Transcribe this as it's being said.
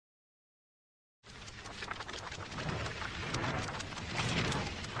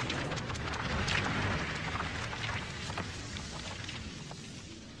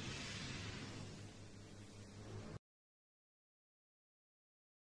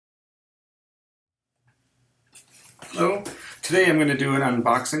Hello, today I'm going to do an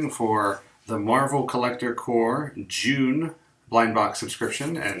unboxing for the Marvel Collector Core June blind box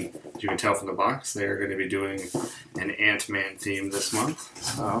subscription, and as you can tell from the box, they're going to be doing an Ant-Man theme this month,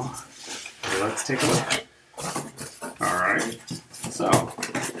 so let's take a look. Alright, so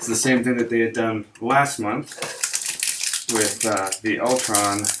it's the same thing that they had done last month with the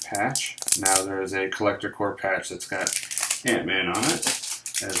Ultron patch. Now there's a Collector Core patch that's got Ant-Man on it,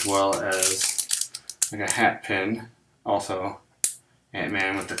 as well as like a hat pin. Also,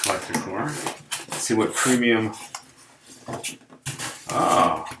 Ant-Man with the Collector Core. Let's see what premium...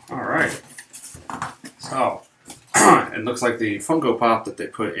 Oh, alright. So, it looks like the Funko Pop that they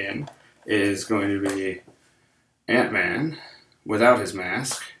put in is going to be Ant-Man without his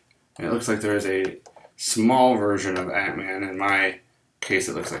mask. And it looks like there is a small version of Ant-Man. In my case,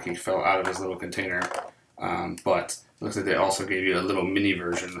 it looks like he fell out of his little container. But it looks like they also gave you a little mini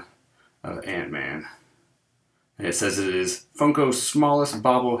version of Ant-Man. And it says it is Funko's smallest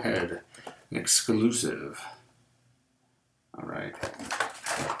bobblehead, an exclusive. Alright.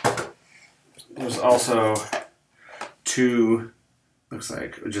 There's also two, looks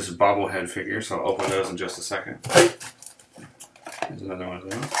like just bobblehead figures, so I'll open those in just a second. There's another one of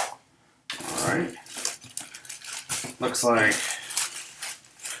those. Alright. Looks like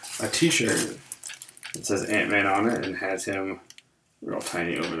a t-shirt that says Ant-Man on it and has him real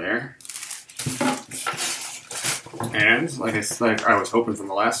tiny over there. And like I was hoping from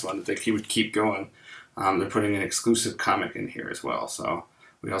the last one that he would keep going. They're putting an exclusive comic in here as well. So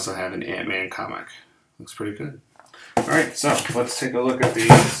we also have an Ant-Man comic. Looks pretty good. Alright, so let's take a look at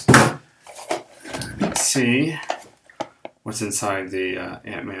these. Let's see what's inside the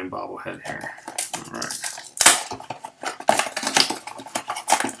Ant-Man bobblehead here. Alright.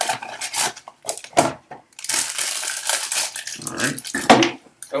 Alright.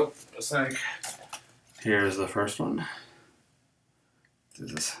 Oh, looks like here's the first one. This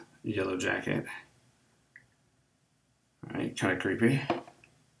is this yellow jacket. Alright, kind of creepy.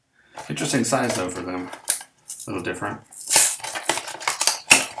 Interesting size though for them. A little different.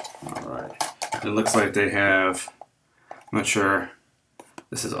 Alright. It looks like they have, I'm not sure,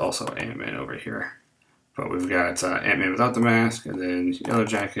 this is also Ant-Man over here. But we've got Ant-Man without the mask, and then yellow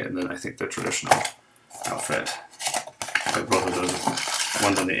jacket, and then I think the traditional outfit. Like both of those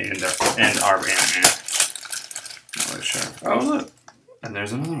ones on the end are Ant-Man. Not really sure. Oh, look! And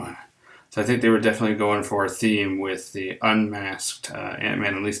there's another one. So I think they were definitely going for a theme with the unmasked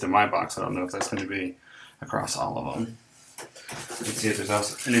Ant-Man, at least in my box. I don't know if that's going to be across all of them. Let's see if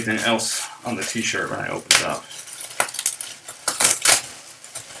there's anything else on the t-shirt when I open it up.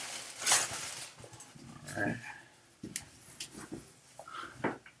 Alright.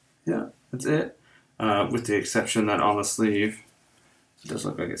 Yeah, that's it. With the exception that on the sleeve, it does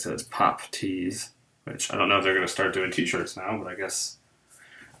look like it says Pop Tees. Which I don't know if they're going to start doing t-shirts now, but I guess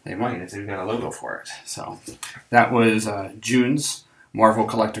they might if they've got a logo for it. So that was June's Marvel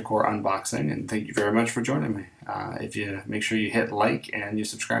Collector Core unboxing, and thank you very much for joining me. If you make sure you hit like and you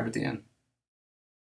subscribe at the end.